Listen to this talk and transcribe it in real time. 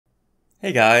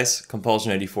Hey guys,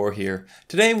 Compulsion84 here.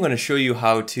 Today I'm going to show you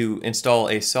how to install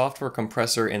a software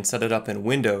compressor and set it up in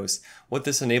Windows. What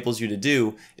this enables you to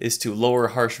do is to lower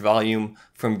harsh volume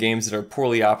from games that are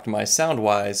poorly optimized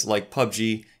sound-wise like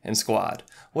PUBG and COD.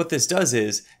 What this does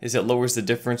is it lowers the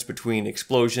difference between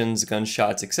explosions,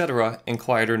 gunshots, etc. and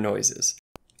quieter noises.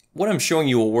 What I'm showing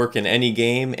you will work in any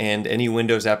game and any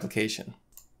Windows application.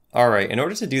 Alright, in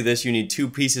order to do this, you need two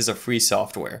pieces of free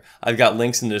software. I've got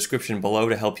links in the description below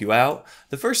to help you out.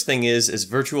 The first thing is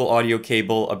Virtual Audio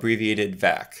Cable, abbreviated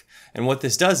VAC. And what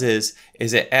this does is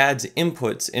it adds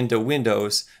inputs into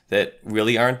Windows that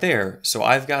really aren't there. So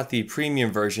I've got the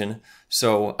premium version,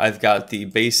 so I've got the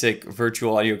basic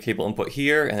virtual audio cable input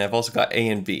here, and I've also got A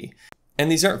and B.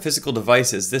 And these aren't physical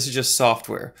devices, this is just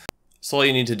software. So all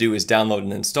you need to do is download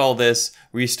and install this,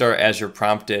 restart as you're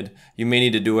prompted. You may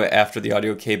need to do it after the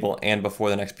audio cable and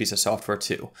before the next piece of software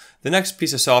too. The next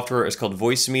piece of software is called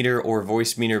voicemeeter or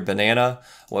voicemeeter banana.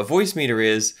 What voicemeeter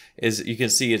is you can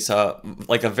see it's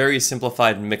like a very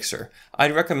simplified mixer.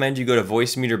 I'd recommend you go to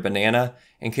voicemeeter banana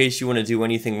in case you want to do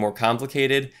anything more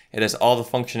complicated. It has all the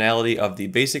functionality of the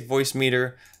basic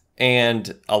voicemeeter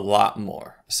and a lot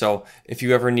more. So if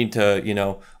you ever need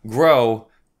to, grow,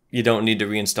 you don't need to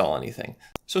reinstall anything.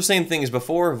 So same thing as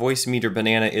before, voicemeeter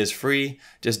banana is free.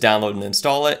 Just download and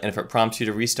install it, and if it prompts you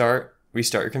to restart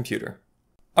your computer.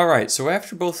 Alright, so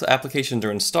after both applications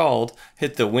are installed,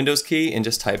 hit the Windows key and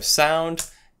just type sound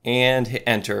and hit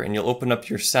enter, and you'll open up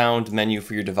your sound menu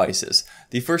for your devices.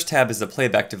 The first tab is the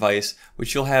playback device,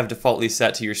 which you'll have defaultly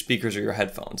set to your speakers or your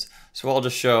headphones. So I'll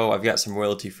just show, I've got some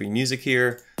royalty-free music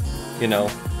here.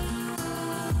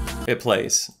 It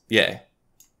plays. Yay.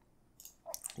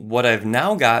 What I've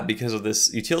now got, because of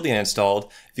this utility I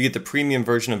installed, if you get the premium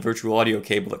version of virtual audio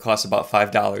cable that costs about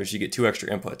 $5, you get 2 extra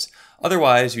inputs.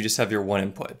 Otherwise, you just have your 1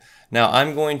 input. Now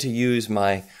I'm going to use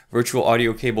my virtual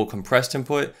audio cable compressed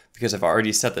input because I've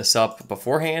already set this up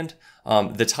beforehand.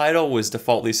 The title was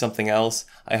defaultly something else.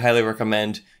 I highly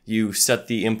recommend you set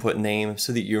the input name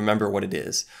so that you remember what it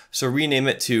is. So rename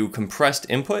it to compressed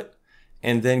input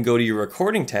and then go to your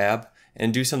recording tab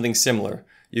and do something similar.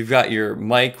 You've got your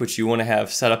mic, which you want to have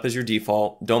set up as your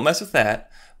default. Don't mess with that,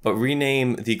 but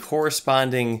rename the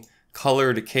corresponding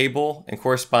colored cable and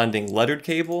corresponding lettered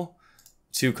cable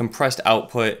to compressed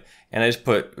output. And I just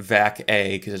put VAC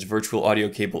A because it's virtual audio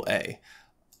cable A.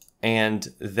 And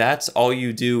that's all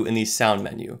you do in the sound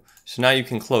menu. So now you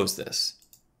can close this.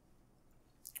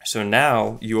 So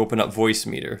now you open up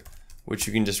voicemeeter, which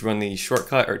you can just run the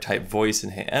shortcut or type voice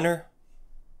and hit enter.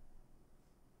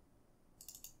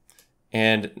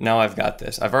 And now I've got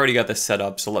this. I've already got this set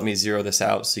up, so let me zero this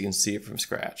out so you can see it from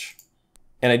scratch.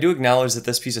 And I do acknowledge that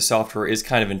this piece of software is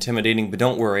kind of intimidating, but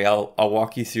don't worry, I'll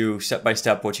walk you through step by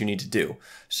step what you need to do.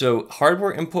 So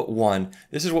hardware input 1,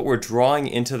 this is what we're drawing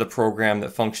into the program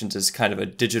that functions as kind of a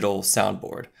digital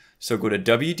soundboard. So go to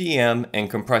WDM and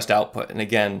compressed output. And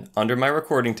again, under my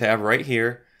recording tab right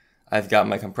here, I've got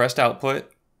my compressed output,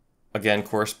 again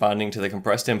corresponding to the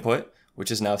compressed input,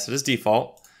 which is now set as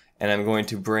default. And I'm going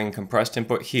to bring compressed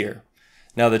input here.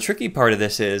 Now the tricky part of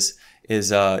this is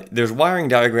there's wiring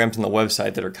diagrams on the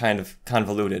website that are kind of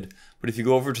convoluted, but if you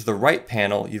go over to the right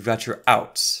panel, you've got your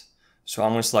outs. So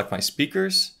I'm going to select my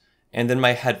speakers and then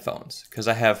my headphones because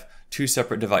I have 2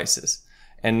 separate devices.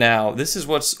 And now this is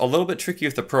what's a little bit tricky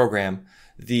with the program.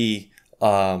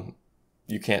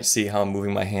 You can't see how I'm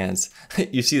moving my hands.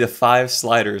 You see the 5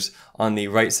 sliders on the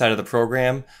right side of the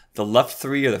program. The left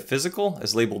 3 are the physical,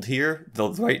 as labeled here. The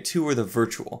right 2 are the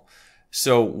virtual.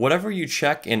 So whatever you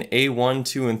check in A1,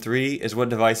 2, and 3 is what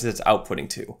devices it's outputting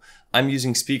to. I'm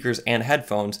using speakers and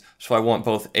headphones, so I want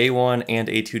both A1 and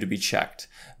A2 to be checked.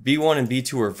 B1 and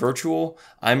B2 are virtual.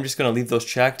 I'm just going to leave those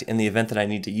checked in the event that I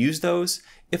need to use those.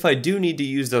 If I do need to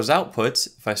use those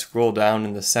outputs, if I scroll down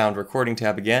in the sound recording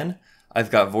tab again,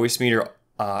 I've got voicemeeter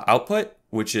output,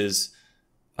 which is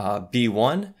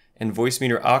B1, and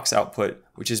voicemeeter aux output,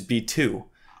 which is B2.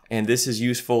 And this is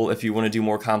useful if you want to do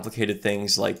more complicated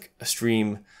things like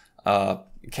stream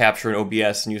capture in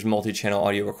OBS and use multi-channel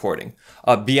audio recording.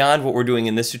 Beyond what we're doing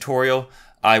in this tutorial,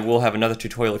 I will have another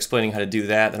tutorial explaining how to do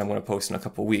that I'm going to post in a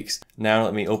couple weeks. Now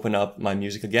let me open up my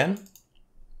music again.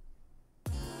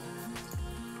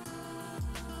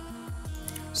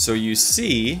 So you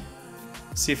see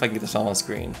if I can get this all on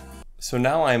screen. So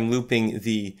now I'm looping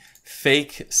the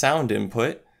fake sound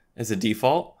input as a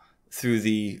default through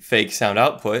the fake sound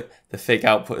output. The fake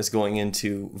output is going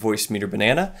into voicemeeter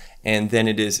banana, and then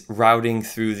it is routing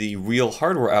through the real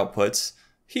hardware outputs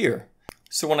here.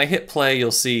 So when I hit play,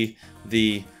 you'll see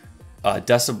the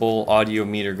decibel audio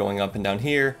meter going up and down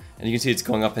here, and you can see it's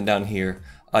going up and down here.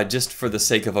 just for the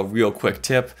sake of a real quick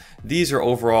tip, these are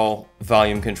overall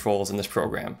volume controls in this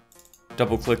program.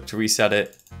 Double click to reset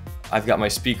it. I've got my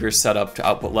speakers set up to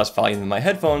output less volume than my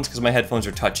headphones because my headphones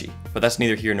are touchy, but that's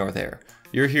neither here nor there.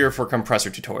 You're here for a compressor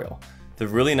tutorial. The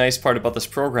really nice part about this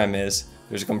program is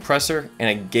there's a compressor and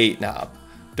a gate knob.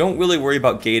 Don't really worry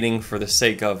about gating for the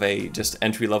sake of a just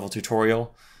entry-level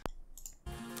tutorial.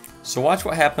 So watch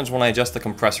what happens when I adjust the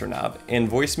compressor knob. In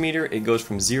voicemeeter, it goes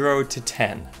from 0 to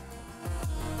 10.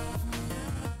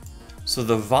 So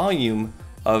the volume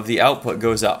of the output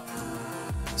goes up.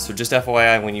 So just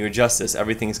FYI, when you adjust this,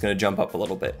 everything's going to jump up a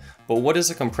little bit. But what is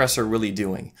a compressor really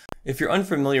doing? If you're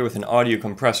unfamiliar with an audio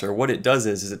compressor, what it does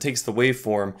is it takes the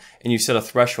waveform and you set a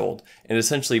threshold and it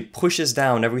essentially pushes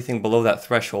down everything below that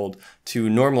threshold to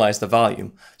normalize the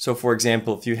volume. So for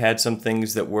example, if you had some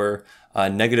things that were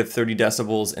negative 30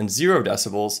 decibels and 0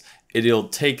 decibels, it'll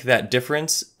take that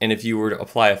difference, and if you were to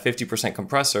apply a 50%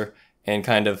 compressor and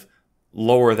kind of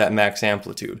lower that max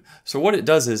amplitude. So what it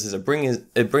does is it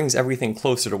brings everything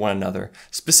closer to one another.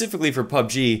 Specifically for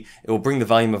PUBG, it will bring the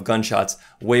volume of gunshots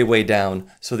way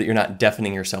down so that you're not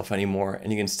deafening yourself anymore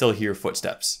and you can still hear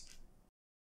footsteps.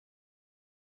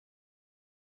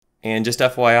 And just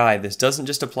FYI, this doesn't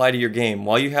just apply to your game.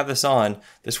 While you have this on,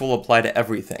 this will apply to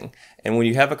everything. And when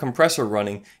you have a compressor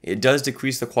running, it does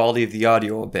decrease the quality of the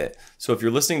audio a bit. So if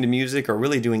you're listening to music or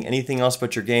really doing anything else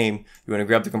but your game, you want to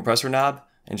grab the compressor knob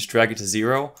and just drag it to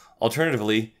 0.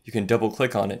 Alternatively, you can double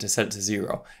click on it to set it to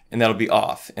 0, and that'll be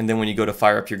off. And then when you go to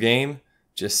fire up your game,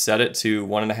 just set it to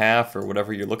 1.5 or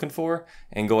whatever you're looking for,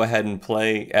 and go ahead and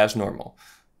play as normal.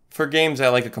 For games, I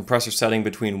like a compressor setting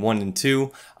between 1 and 2.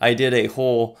 I did a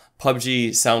whole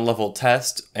PUBG sound level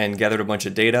test and gathered a bunch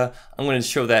of data. I'm going to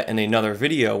show that in another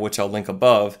video, which I'll link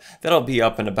above. That'll be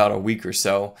up in about a week or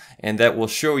so, and that will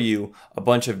show you a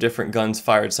bunch of different guns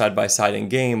fired side by side in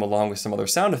game, along with some other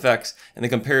sound effects, and the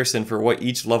comparison for what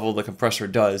each level of the compressor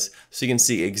does, so you can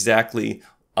see exactly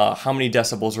how many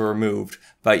decibels are removed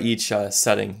by each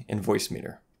setting in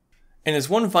voicemeeter. And as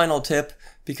one final tip,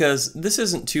 because this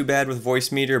isn't too bad with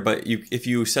voicemeeter, but if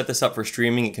you set this up for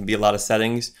streaming, it can be a lot of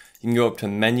settings. You can go up to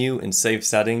menu and save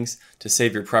settings to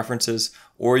save your preferences,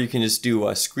 or you can just do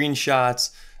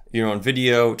screenshots, your own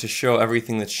video to show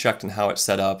everything that's checked and how it's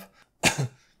set up.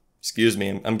 Excuse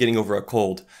me, I'm getting over a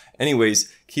cold.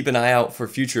 Anyways, keep an eye out for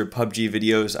future PUBG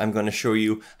videos. I'm going to show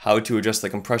you how to adjust the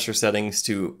compressor settings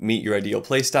to meet your ideal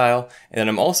playstyle. And then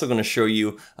I'm also going to show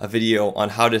you a video on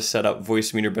how to set up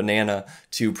Voicemeeter Banana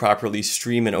to properly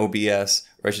stream in OBS,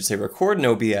 or I should say record in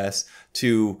OBS,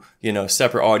 to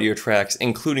separate audio tracks,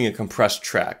 including a compressed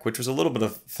track, which was a little bit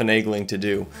of finagling to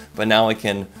do. But now I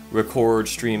can record,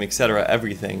 stream, etc.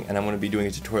 everything, and I'm going to be doing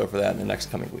a tutorial for that in the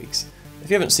next coming weeks. If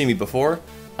you haven't seen me before,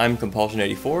 I'm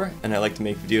Compulsion84, and I like to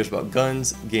make videos about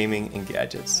guns, gaming, and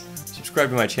gadgets. Subscribe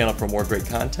to my channel for more great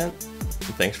content,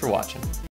 and thanks for watching.